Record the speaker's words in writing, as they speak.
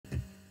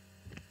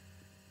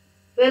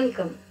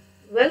Welcome.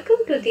 Welcome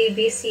to the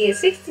BCA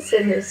 6th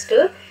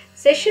semester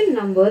session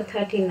number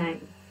 39.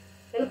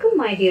 Welcome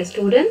my dear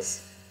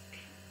students.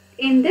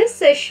 In this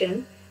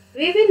session,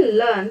 we will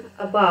learn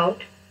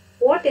about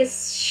what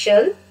is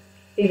shell.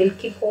 We will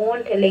keep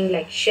on telling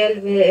like shell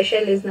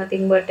is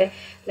nothing but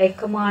like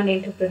command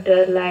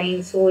interpreter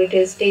line. So it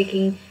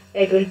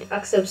will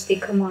accepts the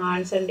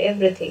commands and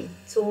everything.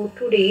 So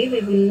today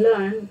we will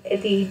learn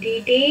the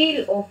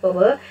detail of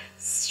our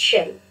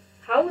shell.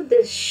 How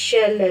this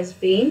shell has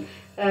been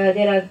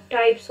there are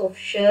types of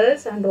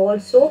shells, and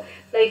also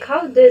like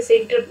how this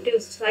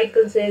interpretive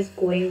cycles is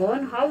going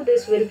on, how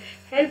this will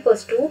help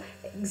us to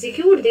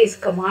execute these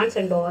commands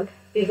and all,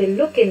 we will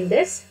look in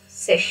this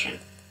session.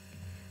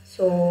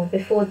 So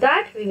before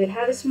that, we will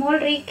have a small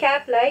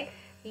recap like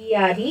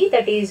ERE,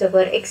 that is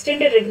our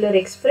extended regular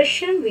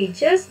expression. We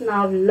just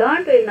now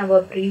learned in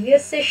our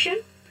previous session,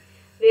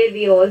 where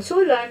we also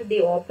learned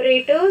the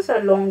operators.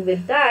 Along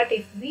with that,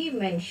 if we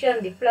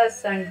mention the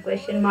plus and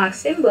question mark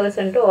symbols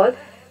and all,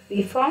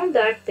 we found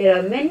that there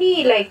are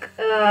many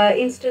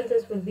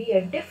instances will be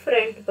a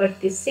different, but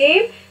the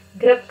same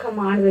grep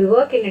command will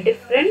work in a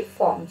different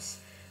forms.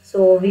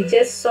 So we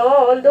just saw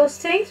all those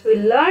things we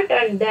learned,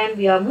 and then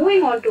we are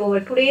moving on to our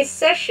today's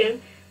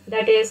session,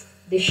 that is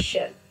the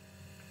shell.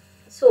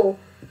 So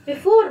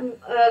before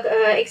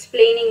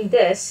explaining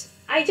this,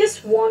 I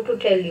just want to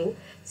tell you,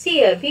 see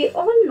here, we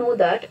all know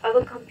that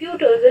our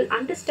computer will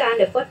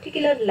understand a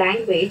particular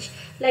language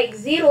like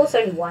zeros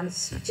and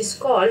ones, which is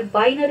called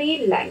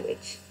binary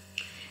language.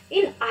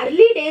 In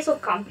early days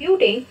of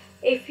computing,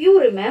 if you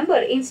remember,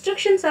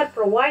 instructions are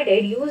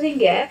provided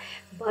using a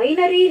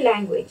binary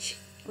language,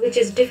 which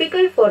is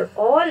difficult for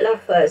all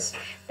of us,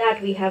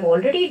 that we have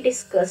already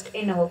discussed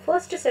in our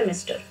first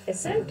semester,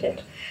 isn't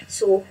it?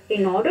 So,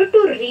 in order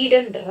to read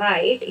and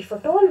write, if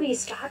at all we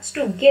start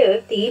to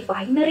give the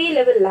binary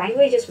level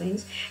languages,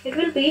 means it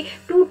will be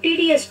too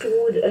tedious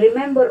to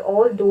remember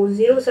all those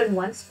zeros and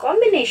ones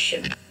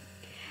combination.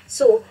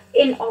 So,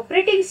 in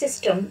operating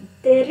system,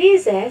 there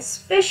is a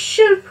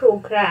special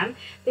program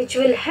which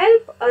will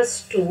help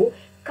us to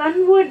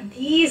convert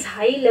these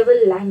high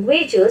level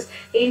languages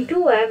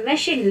into a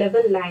machine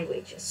level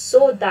languages,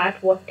 so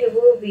that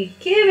whatever we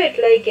give it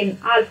like in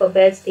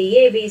alphabets, the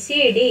A, B,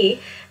 C, D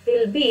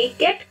will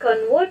get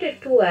converted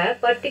to a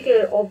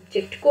particular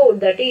object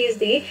code, that is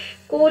the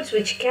codes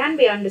which can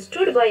be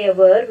understood by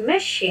our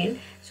machine.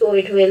 So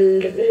it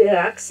will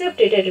accept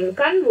it, it will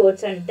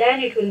convert, and then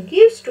it will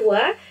gives to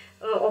a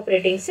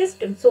operating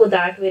system, so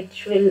that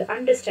which will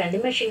understand, the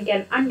machine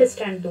can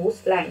understand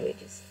those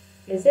languages,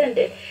 isn't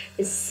it?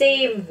 The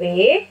same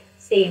way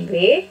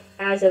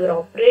as our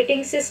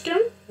operating system,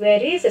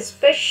 there is a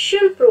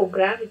special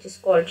program which is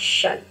called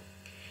shell.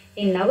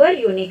 In our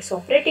Unix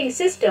operating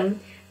system,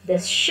 the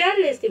shell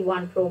is the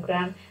one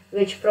program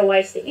which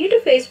provides the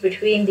interface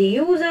between the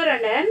user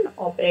and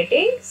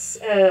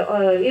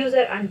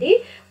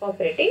the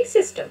operating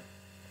system.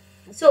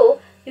 So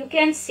you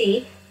can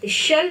see the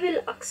shell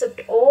will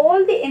accept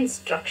all the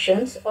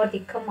instructions or the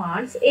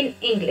commands in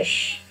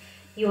English.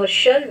 Your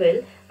shell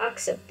will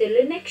accept, the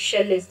Linux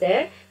shell is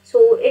there,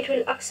 so it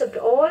will accept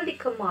all the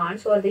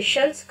commands or the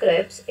shell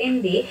scripts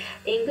in the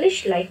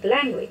English like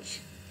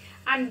language,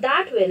 and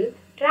that will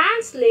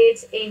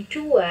translate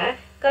into a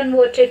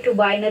converted to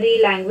binary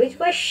language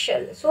by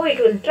shell. So it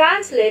will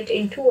translate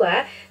into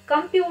a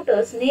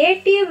computer's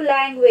native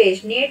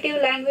language.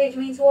 Native language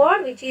means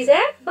what? Which is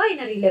a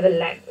binary level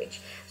language.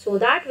 So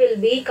that will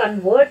be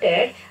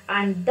converted,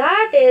 and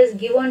that is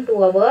given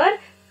to our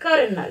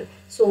kernel.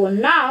 So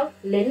now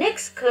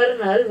Linux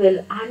kernel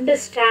will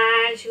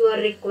understand your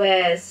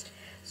request.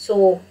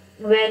 So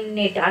when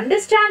it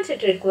understands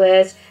its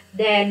request,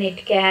 then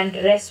it can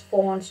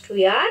respond to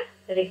your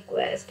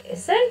request,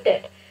 isn't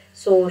it?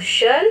 So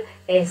shell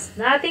is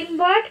nothing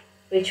but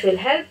which will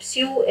helps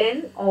you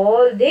in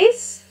all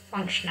these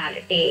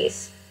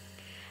functionalities.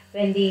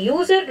 When the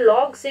user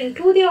logs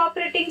into the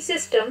operating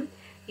system,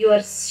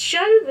 your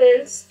shell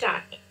will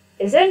start,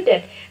 isn't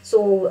it?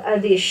 So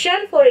the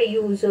shell for a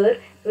user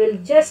will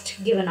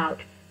just given out,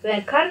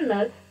 where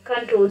kernel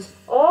controls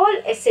all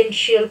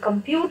essential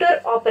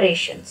computer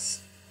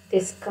operations.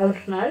 This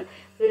kernel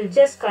will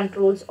just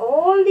controls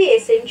all the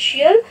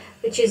essential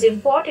which is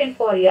important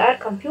for your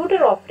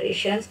computer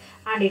operations,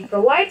 and it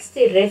provides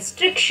the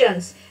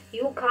restrictions.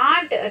 You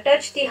can't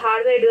touch the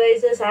hardware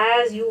devices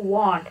as you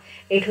want.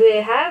 It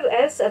will have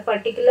as a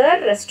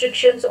particular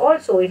restrictions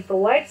also. It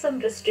provides some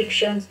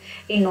restrictions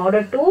in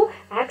order to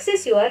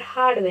access your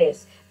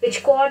hardwares,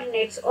 which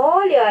coordinates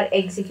all your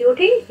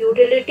executing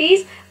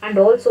utilities, and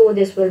also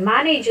this will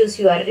manages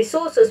your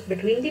resources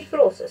between the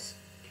process.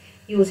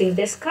 Using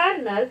this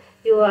kernel,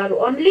 your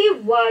only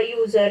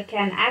user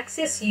can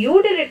access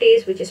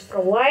utilities which is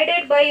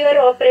provided by your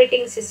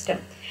operating system.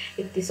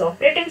 If this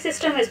operating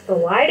system is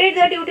provided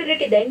that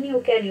utility, then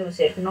you can use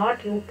it.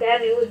 Not you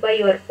can use by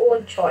your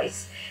own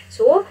choice.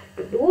 So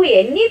to do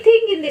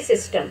anything in the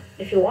system,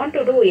 if you want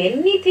to do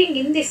anything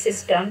in the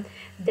system,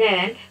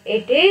 then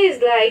it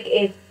is like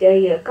if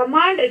the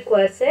command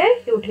requires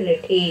a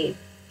utility.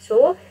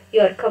 So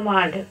your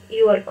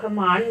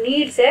command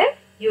needs a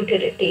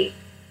utility.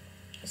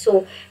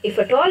 So if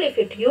at all, if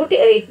it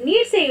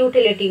needs a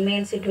utility,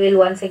 means it will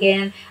once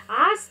again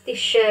ask the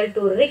shell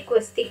to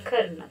request the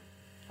kernel.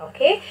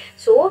 Okay,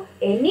 so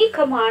any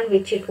command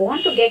which it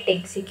want to get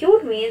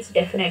execute means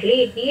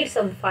definitely it needs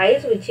some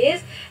files which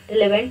is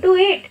relevant to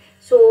it.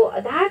 So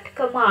that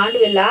command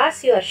will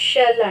ask your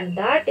shell, and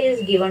that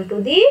is given to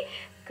the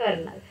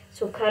kernel.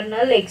 So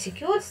kernel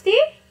executes the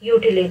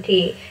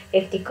utility.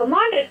 If the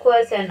command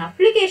requires an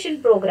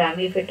application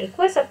program, if it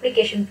requires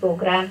application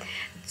program,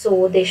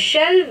 so the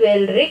shell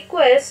will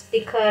request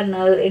the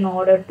kernel in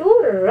order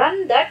to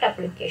run that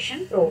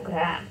application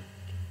program.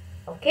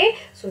 Okay,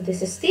 so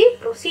this is the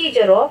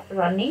procedure of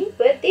running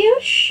with your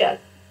shell.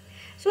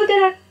 So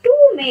there are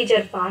two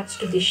major parts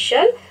to the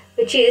shell,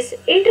 which is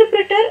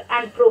interpreter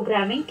and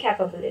programming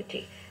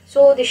capability.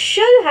 So the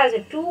shell has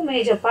a two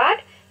major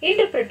part.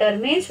 Interpreter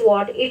means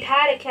what? It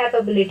had a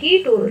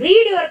capability to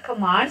read your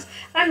commands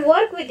and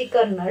work with the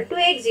kernel to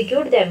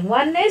execute them.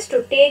 One is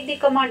to take the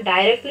command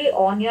directly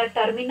on your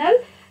terminal.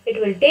 It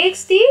will take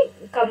the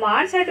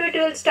commands and it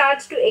will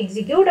starts to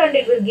execute, and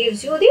it will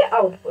gives you the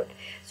output.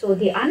 So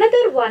the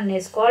another one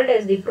is called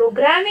as the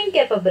programming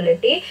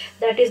capability.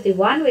 That is the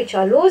one which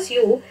allows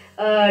you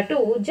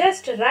to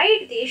just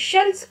write the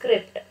shell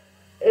script,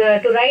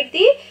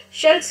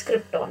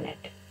 on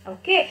it.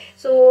 Okay,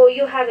 so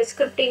you have a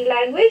scripting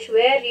language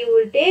where you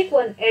will take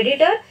one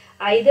editor,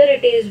 either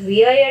it is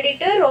VI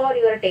editor or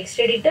your text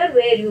editor,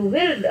 where you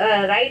will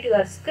write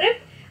your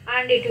script,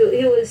 and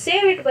you will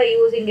save it by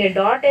using a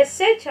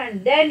 .sh,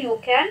 and then you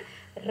can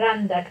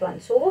run that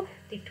one. So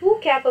the two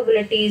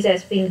capabilities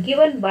has been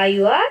given by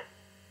your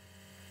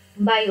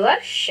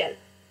shell.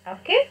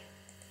 Okay,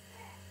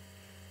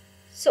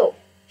 so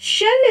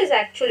shell is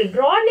actually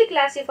broadly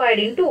classified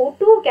into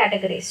two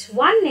categories.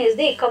 One is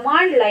the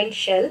command line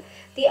shell,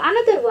 the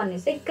another one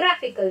is the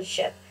graphical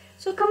shell.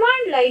 So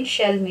command line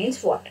shell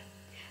means what?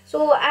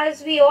 So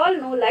as we all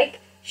know, like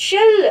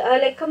shell,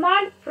 like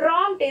command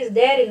prompt is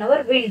there in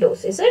our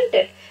Windows, isn't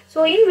it?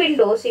 So in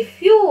Windows,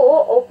 if you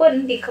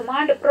open the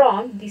command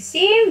prompt, the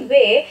same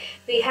way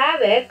we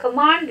have a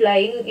command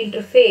line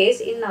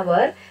interface in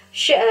our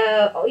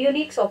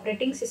Unix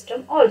operating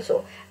system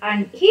also,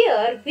 and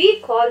here we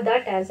call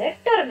that as a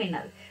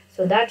terminal.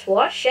 So that's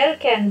what shell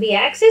can be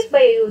accessed by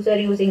a user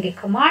using a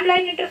command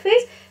line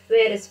interface,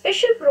 where a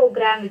special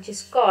program which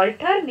is called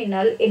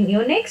terminal in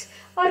Unix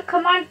or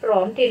command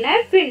prompt in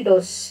a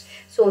Windows.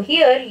 So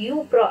here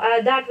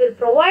that will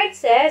provide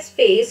a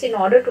space in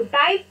order to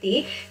type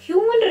the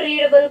human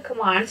readable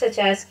commands such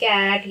as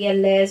cat,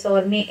 ls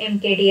or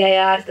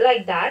mkdir,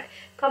 like that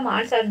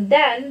commands, and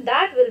then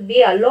that will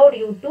be allowed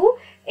you to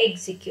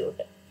execute.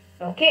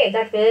 Okay,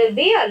 that will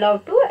be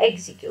allowed to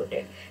execute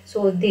it.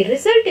 So the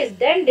result is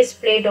then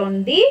displayed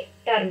on the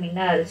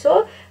terminal.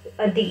 So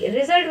the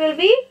result will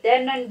be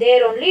then and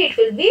there only it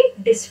will be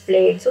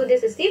displayed. So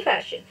this is the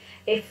fashion.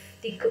 If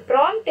the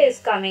prompt is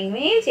coming,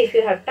 means if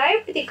you have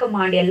typed the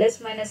command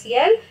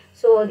ls-l,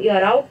 so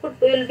your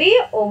output will be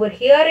over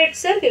here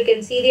itself. You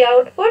can see the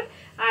output,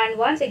 and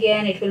once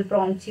again it will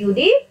prompt you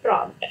the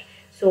prompt.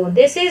 So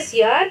this is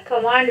your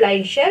command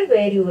line shell,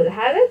 where you will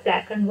have a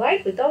black and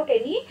white without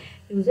any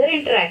user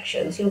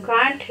interactions. You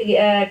can't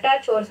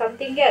touch or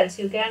something else.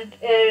 You can't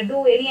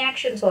do any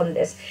actions on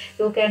this.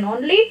 You can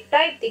only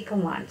type the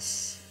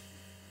commands.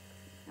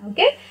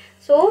 Okay.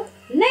 So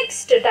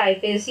next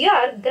type is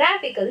your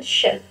graphical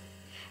shell.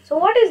 So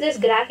what is this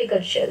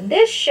graphical shell?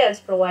 These shells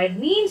provide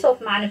means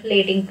of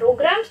manipulating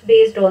programs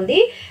based on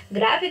the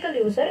graphical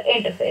user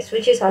interface,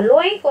 which is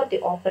allowing for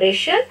the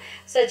operation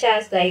such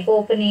as like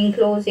opening,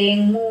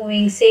 closing,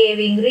 moving,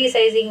 saving,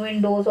 resizing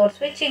windows, or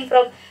switching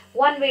from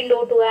one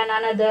window to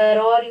another,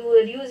 or you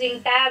are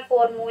using tab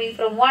for moving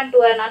from one to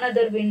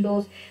another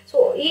windows.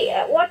 So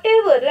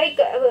whatever, like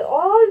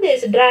all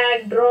this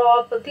drag,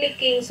 drop,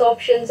 clickings,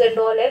 options and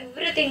all,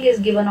 everything is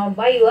given out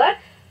by your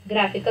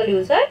graphical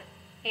user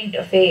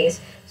interface.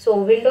 So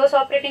Windows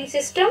operating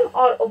system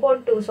or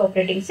Ubuntu's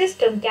operating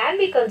system can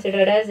be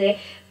considered as a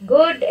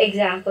good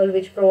example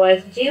which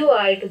provides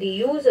GUI to the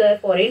user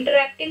for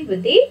interacting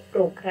with the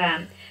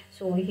program.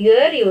 So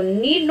here you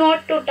need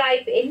not to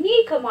type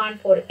any command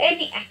for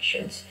any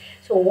actions.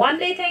 So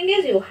only thing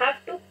is you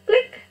have to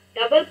click,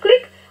 double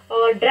click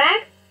or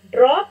drag,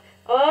 drop,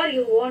 or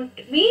you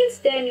want means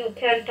then you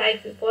can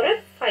type for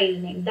a file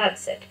name.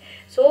 That's it.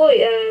 So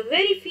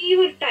very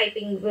few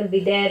typing will be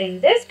there in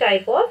this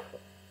type of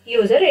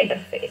user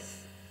interface.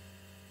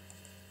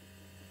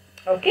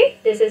 Okay,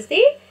 this is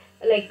the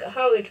like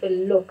how it will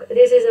look.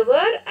 This is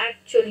our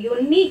actual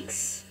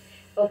Unix.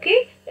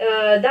 Okay,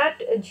 that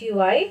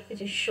GUI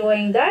which is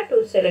showing that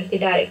to select the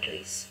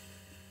directories.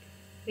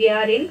 We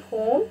are in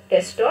home,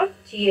 desktop,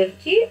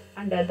 GFG,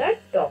 under that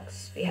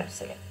docs we have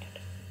selected.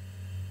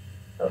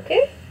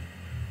 Okay.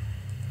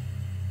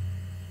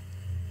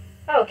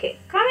 Okay,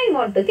 coming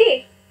on to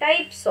the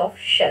types of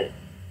shell.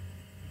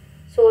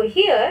 So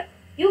here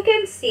you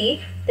can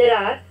see there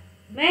are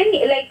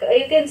many, like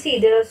you can see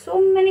there are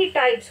so many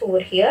types over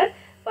here.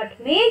 but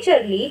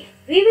majorly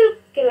we will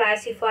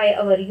classify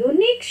our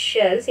Unix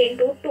shells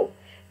into two,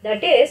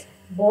 that is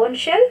bone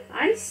shell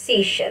and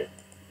sea shell.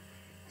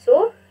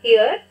 So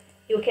here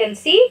you can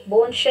see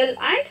bone shell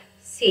and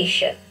sea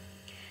shell.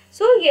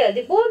 So here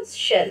the bone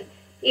shell,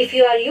 if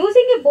you are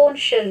using a bone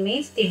shell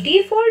means the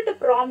default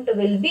prompt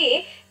will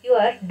be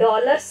your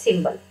dollar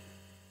symbol.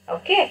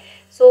 Okay.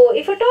 So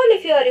if at all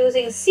if you are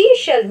using sea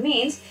shell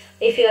means,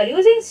 if you are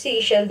using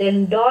sea shell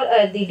then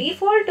the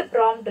default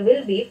prompt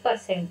will be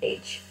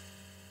percentage.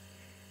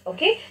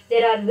 Okay,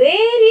 there are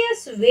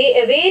various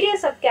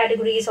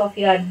subcategories of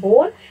your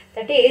bone,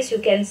 that is you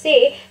can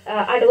say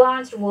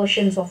advanced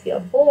versions of your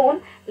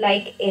bone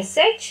like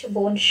SH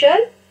bone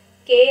shell,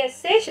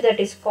 KSH that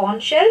is corn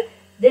shell,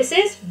 this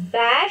is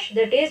bash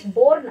that is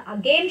born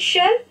again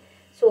shell.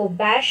 So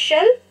bash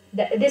shell,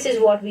 this is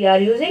what we are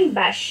using,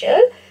 bash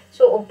shell.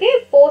 So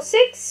okay,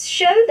 POSIX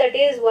shell, that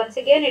is once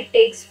again it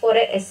takes for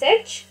a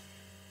SH.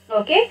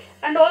 Okay,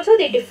 and also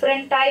the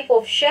different type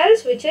of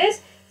shells which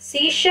is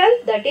C shell,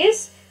 that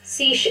is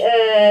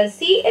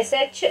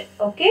CSH,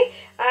 okay,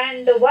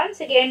 and once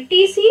again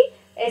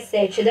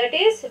TCSH, that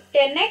is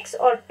 10x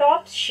or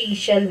top she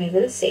shell we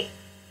will say.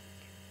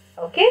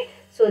 Okay,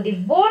 so the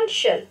bone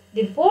shell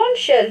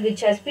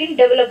which has been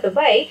developed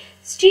by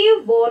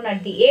Steve Bone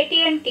at the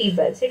AT&T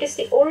Bells, it is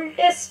the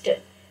oldest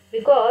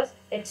because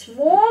it's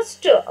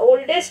most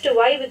oldest.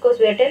 Why? Because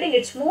we are telling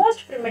it's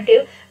most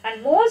primitive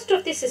and most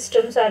of the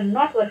systems are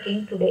not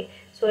working today.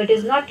 So it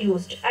is not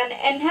used. And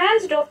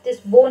enhanced of this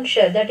bone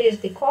shell, that is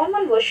the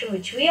common version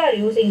which we are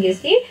using is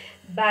the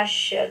bash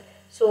shell.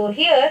 So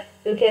here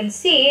you can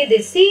see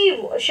the C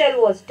shell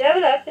was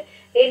developed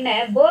in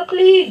a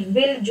Berkeley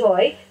Bill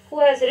Joy, who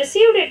has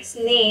received its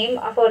name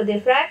for the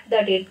fact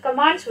that its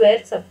commands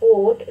were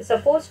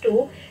supposed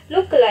to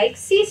look like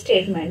C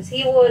statements.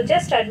 He was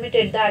just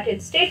admitted that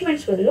its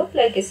statements will look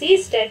like a C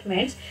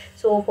statements.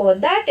 So for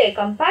that a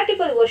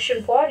compatible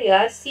version for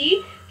your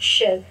C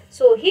shell.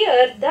 So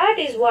here that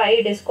is why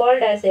it is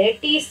called as a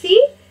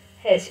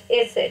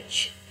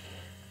TCSH.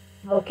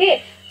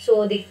 Okay,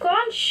 so the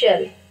corn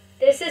shell,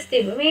 this is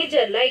the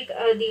major, like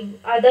the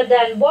other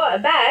than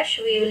bash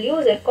we will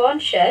use a corn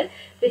shell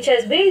which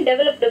has been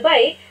developed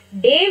by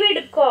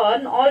David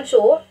Korn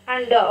also,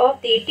 and of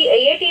the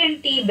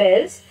AT&T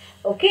Bells.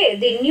 Okay,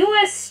 the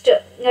newest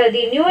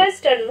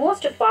and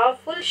most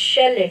powerful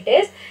shell it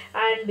is,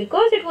 and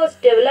because it was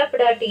developed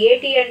at the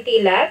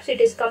AT&T Labs, it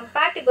is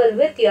compatible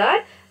with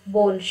your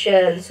bone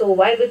shell. So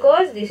why?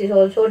 Because this is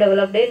also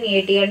developed in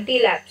AT&T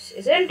Labs,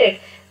 isn't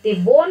it? The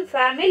bone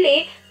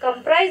family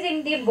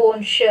comprising the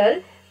bone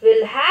shell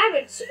will have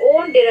its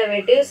own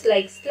derivatives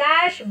like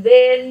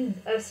 /bin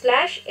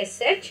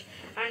 /sh,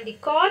 and the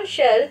corn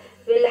shell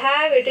will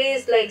have it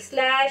is like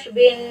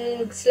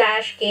 /bin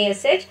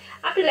 /ksh,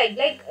 after like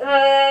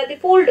the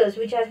folders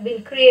which has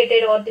been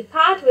created or the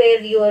path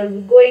where you are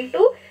going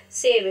to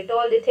save it,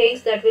 all the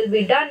things that will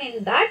be done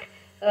in that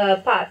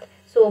path.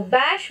 So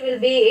bash will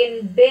be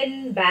in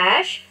bin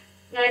bash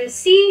and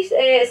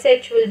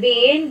CSH will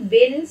be in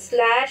bin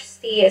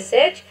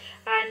 /CSH,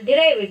 and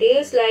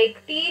derivatives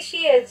like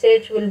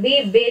TCSH will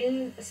be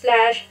bin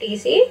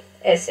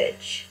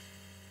 /TCSH.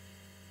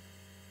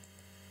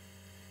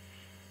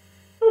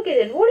 Okay,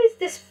 then what is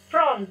this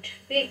prompt?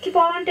 We keep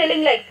on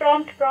telling like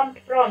prompt.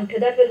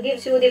 That will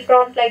gives you the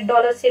prompt like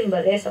dollar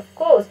symbol. Yes, of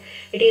course,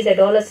 it is a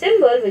dollar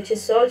symbol which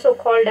is also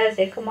called as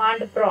a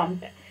command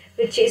prompt,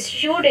 which is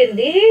issued in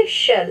the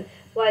shell.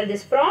 While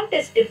this prompt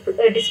is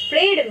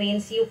displayed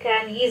means you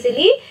can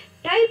easily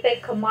type a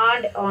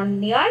command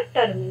on your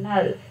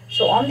terminal.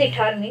 So on the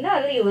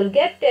terminal you will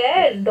get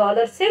a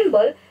dollar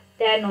symbol.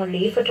 Then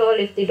only if at all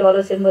if the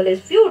dollar symbol is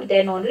viewed,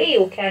 then only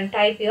you can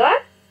type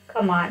your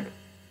command.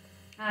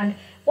 And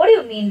what do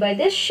you mean by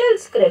this shell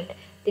script?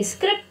 The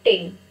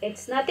scripting,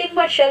 it's nothing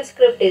but shell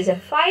script is a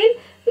file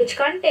which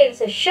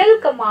contains a shell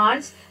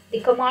commands,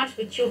 the commands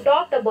which you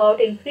talked about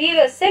in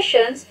previous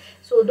sessions.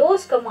 So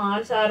those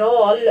commands are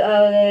all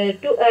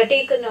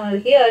taken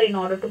here in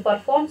order to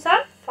perform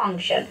some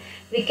function.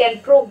 We can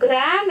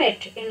program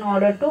it in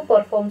order to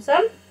perform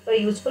some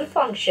useful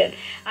function,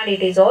 and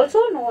it is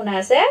also known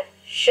as a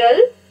shell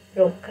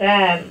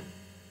program.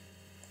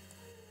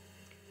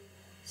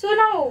 So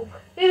now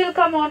we will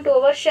come on to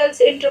our shell's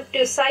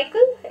interruptive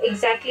cycle,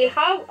 exactly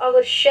how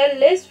our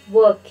shell is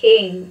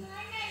working.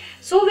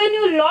 So when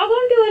you log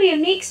on to your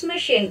Unix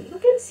machine, you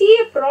can see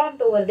a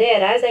prompt over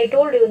there. As I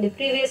told you in the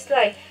previous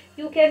slide,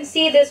 you can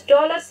see this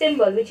dollar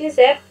symbol which is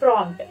a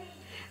prompt.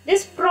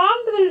 This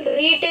prompt will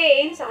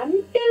retain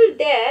until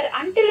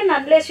and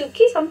unless you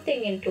key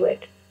something into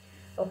it.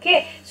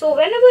 Okay, so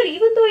whenever,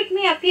 even though it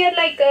may appear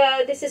like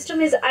the system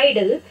is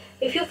idle,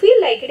 if you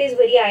feel like it is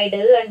very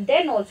idle, and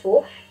then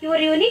also your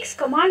Unix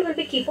command will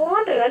be keep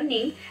on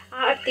running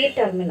at the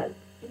terminal.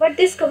 But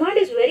this command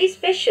is very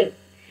special.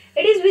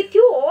 It is with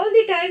you all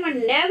the time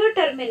and never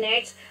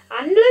terminates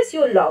unless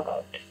you log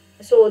out.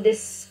 So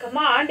this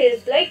command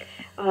is like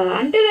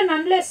until and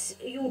unless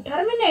you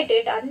terminate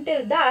it,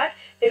 until that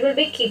it will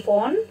be keep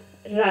on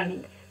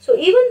running. So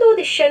even though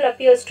the shell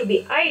appears to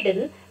be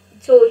idle,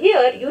 So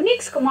here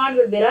Unix command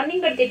will be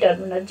running at the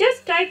terminal.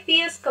 Just type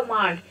ps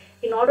command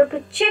in order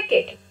to check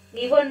it.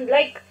 Even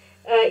like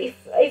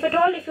if at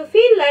all if you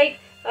feel like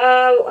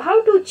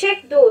how to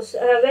check those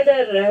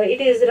whether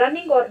it is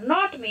running or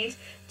not, means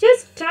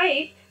just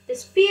type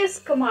this ps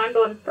command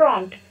on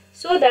prompt,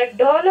 so that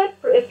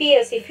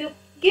 $ps, if you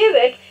give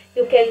it,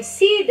 you can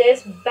see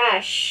this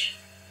bash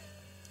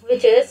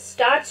which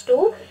starts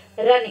to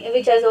running,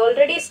 which has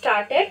already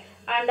started,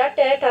 and at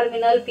a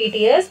terminal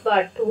pts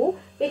bar 2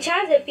 which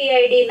has a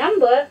PID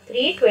number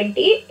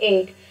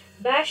 328.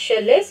 Bash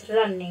shell is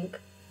running.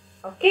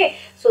 Okay,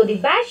 so the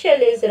bash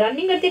shell is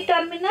running at the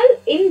terminal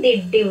in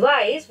the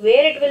device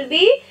where it will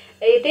be.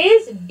 It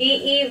is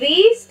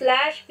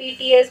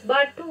dev/pts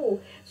bar 2.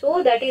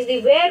 So that is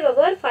the where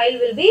our file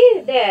will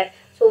be there.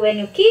 So when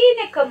you key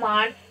in a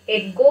command,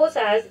 it goes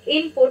as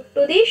input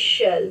to the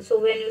shell. So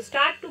when you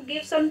start to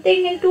give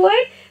something into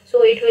it,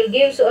 so it will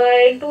give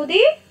into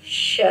the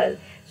shell.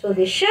 So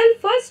the shell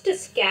first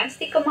scans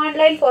the command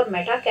line for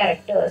meta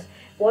characters.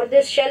 What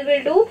this shell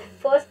will do?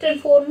 First and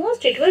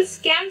foremost, it will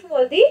scan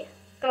for the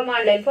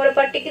command line for a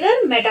particular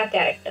meta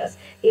characters.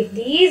 If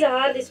these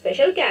are the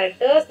special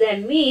characters,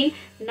 then mean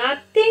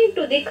nothing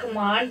to the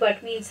command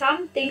but mean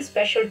something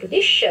special to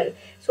the shell.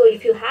 So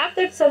if you have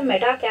that some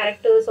meta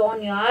characters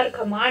on your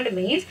command,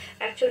 means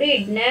actually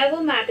it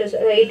never matters.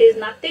 It is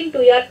nothing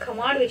to your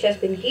command which has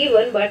been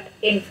given, but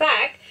in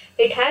fact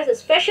it has a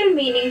special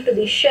meaning to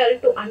the shell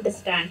to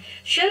understand.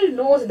 Shell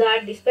knows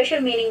that the special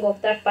meaning of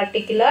that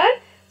particular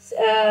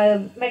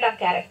meta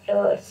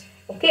characters.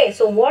 Okay,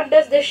 so what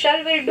does the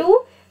shell will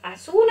do?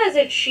 As soon as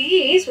it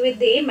sees with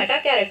the meta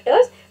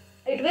characters,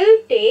 it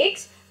will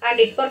takes and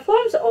it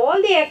performs all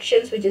the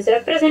actions which is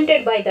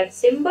represented by that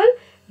symbol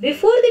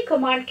before the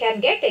command can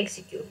get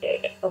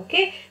executed.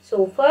 Okay,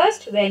 so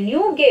first when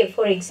you give,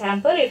 for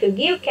example, if you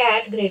give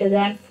cat greater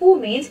than foo,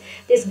 means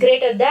this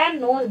greater than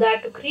knows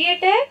that to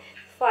create a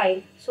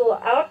file. So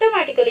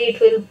automatically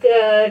it will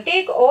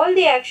take all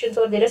the actions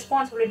or the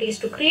responsibilities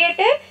to create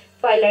a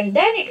file, and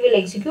then it will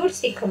execute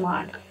the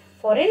command.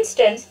 For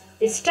instance,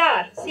 the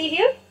star, see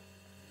here,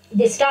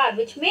 the star,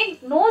 which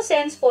makes no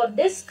sense for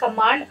this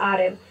command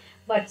rm,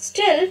 but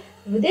still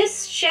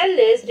this shell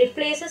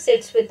replaces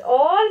it with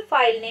all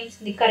file names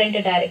in the current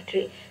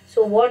directory.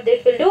 So what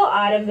it will do,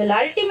 rm will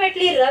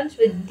ultimately runs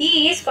with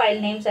these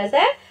file names as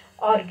a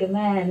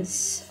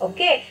arguments.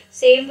 Okay,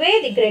 same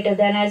way the greater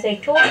than, as I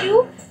told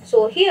you.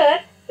 So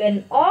here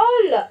when all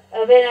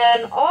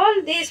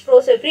these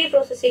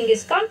pre-processing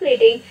is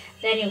completing,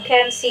 then you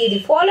can see the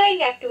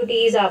following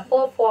activities are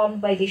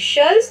performed by the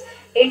shell's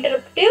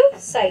interruptive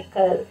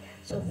cycle.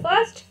 So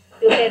first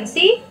you can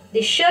see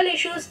the shell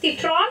issues the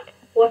prompt.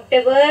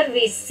 Whatever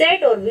we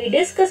said or we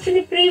discussed in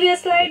the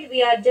previous slide,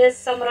 we are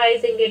just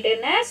summarizing it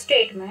in a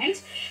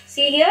statements.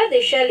 See here,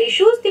 the shell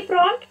issues the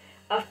prompt.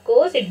 Of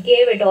course, it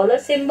gave a dollar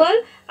symbol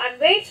and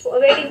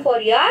waiting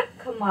for your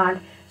command.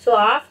 So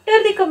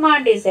after the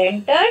command is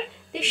entered,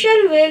 the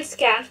shell will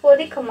scan for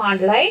the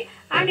command line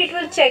and it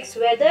will check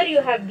whether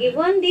you have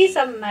given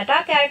some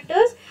meta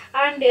characters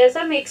and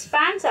some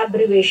expands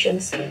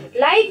abbreviations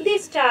like the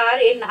star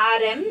in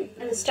rm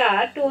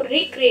star to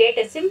recreate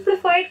a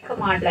simplified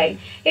command line.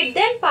 It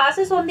then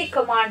passes on the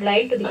command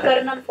line to the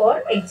kernel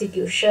for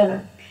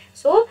execution.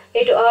 So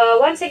it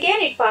once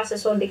again it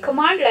passes on the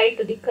command line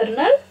to the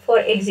kernel for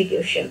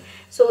execution.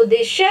 So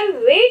the shell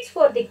waits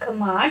for the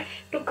command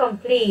to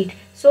complete.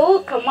 So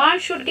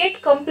command should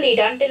get complete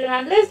until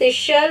and unless the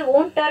shell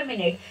won't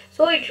terminate.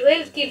 So it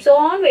will keeps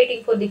on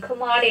waiting for the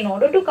command in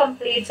order to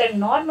complete, and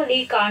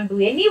normally can't do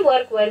any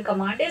work while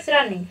command is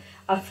running.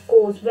 Of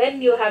course,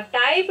 when you have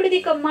typed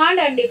the command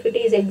and if it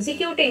is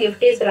executing,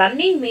 if it is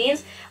running,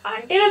 means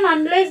until and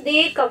unless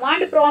the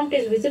command prompt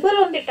is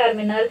visible on the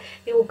terminal,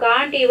 you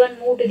can't even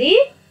move to the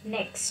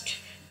next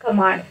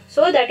command.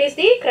 So that is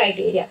the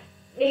criteria.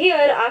 Here,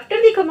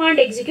 after the command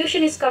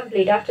execution is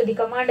complete, after the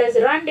command has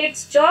run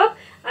its job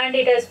and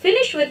it has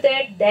finished with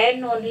it,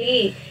 then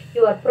only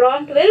your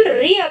prompt will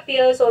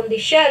reappears on the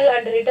shell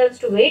and returns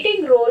to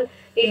waiting role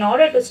in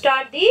order to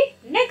start the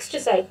next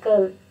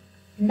cycle.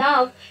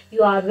 Now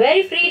you are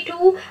very free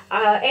to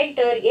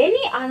enter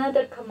any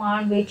another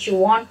command which you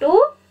want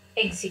to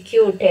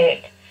execute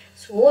it.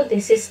 So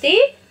this is the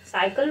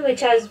cycle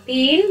which has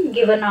been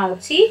given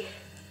out. See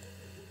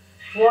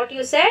what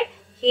you said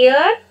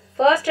here.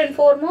 First and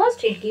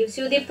foremost, it gives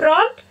you the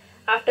prompt.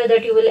 After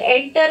that you will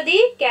enter the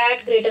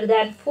cat greater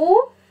than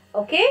foo.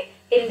 Okay,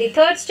 in the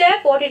third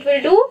step what it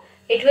will do,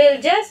 it will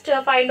just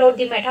find out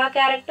the meta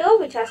character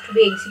which has to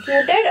be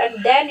executed,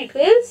 and then it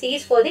will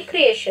cease for the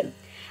creation.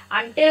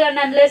 Until and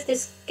unless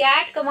this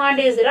cat command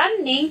is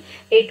running,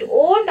 it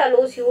won't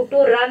allows you to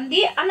run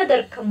the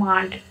another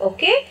command.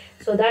 Okay,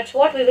 so that's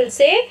what we will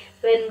say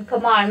when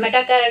command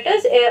meta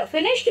characters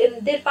finished.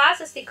 It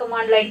passes the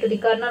command line to the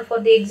kernel for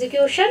the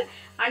execution.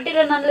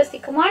 Until and unless the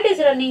command is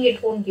running,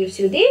 it won't gives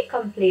you the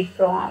complete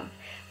prompt.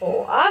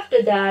 Oh,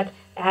 after that,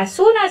 as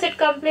soon as it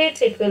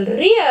completes, it will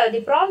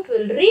the prompt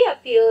will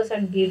reappears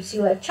and gives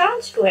you a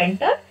chance to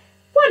enter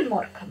one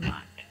more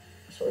command.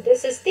 So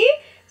this is the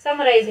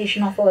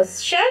summarization of our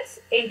shell's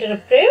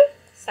interpretive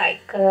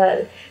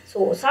cycle.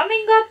 So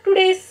summing up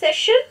today's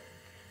session,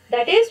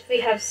 that is,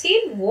 we have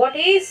seen what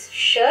is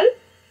shell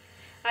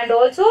and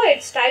also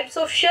its types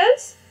of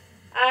shells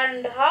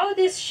and how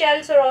these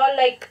shells are all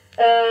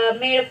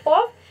made up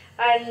of,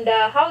 and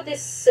how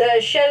this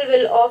shell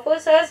will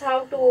offers us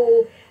how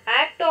to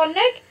act on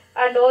it,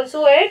 and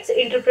also its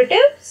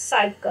interpretive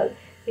cycle.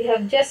 We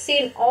have just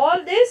seen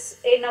all this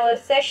in our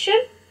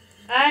session,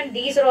 and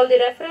these are all the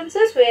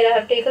references where I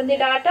have taken the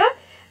data,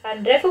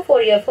 and refer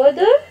for your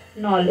further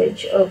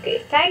knowledge. Okay,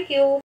 thank you.